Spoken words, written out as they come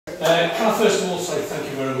Can I first of all say thank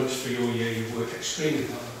you very much for your year. You've worked extremely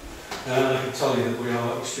hard. And I can tell you that we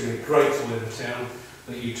are extremely grateful in the town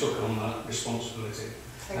that you took on that responsibility.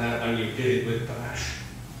 And you did it with panache.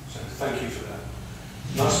 So thank you for that.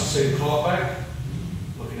 Nice to see Clark back,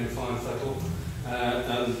 looking in fine fettle.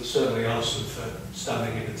 And certainly Alison for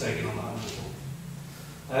standing in and taking on that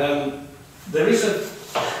mantle. There is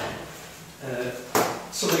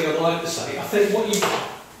something I'd like to say. I think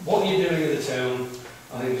what you're doing in the town,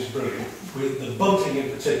 I think is brilliant. With the Bunting in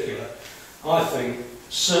particular, I think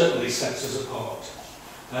certainly sets us apart.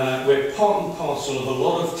 We're part and parcel of a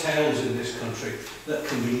lot of towns in this country that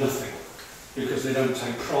can do nothing because they don't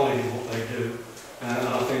take pride in what they do. And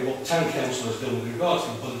I think what the town council has done with regards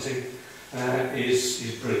to Bunting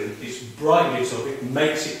is brilliant. It's brightened it up, it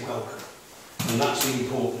makes it welcome, and that's the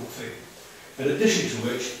important thing. In addition to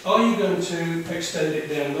which, are you going to extend it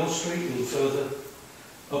down Mill Street and further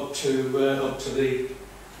up to the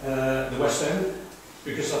West End?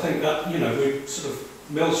 Because I think that, you know, we sort of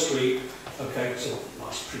Mill Street, okay, it's a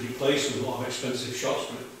nice pretty place with a lot of expensive shops,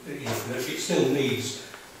 but you know, it still needs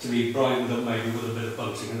to be brightened up maybe with a bit of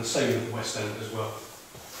Bunting, and the same with the West End as well.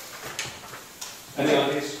 Any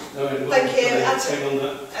ideas? No, thank you, and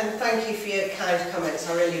thank you for your kind comments.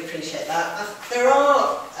 I really appreciate that. There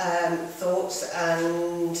are thoughts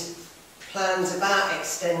and plans about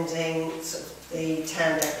extending sort of the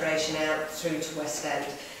town decoration out through to West End.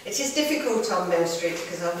 It is difficult on Mill Street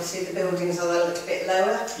because obviously the buildings are a little bit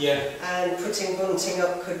lower. Yeah. And putting Bunting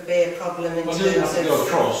up could be a problem in terms of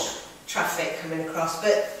traffic coming across.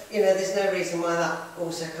 But you know, there's no reason why that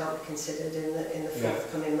also can't be considered in the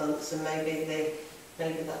forthcoming months, and maybe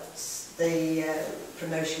that's the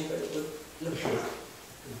promotion group would look at that.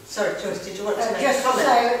 Sorry, Joyce, did you want to make a comment? Just to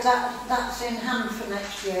say that's in hand for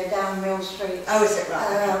next year down Mill Street. Oh, is it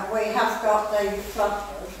right? We have got the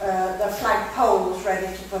flag poles ready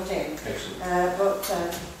to put in, but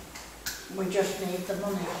we just need the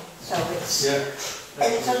money. So it's a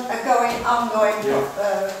ongoing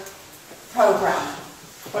programme,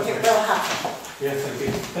 but it will happen. Yeah, thank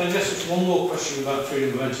you. Can I just one more question about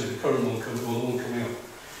freedom of entry, the current one, the one coming up.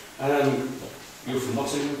 You're from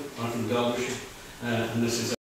Nottingham, I'm from Derbyshire, and this is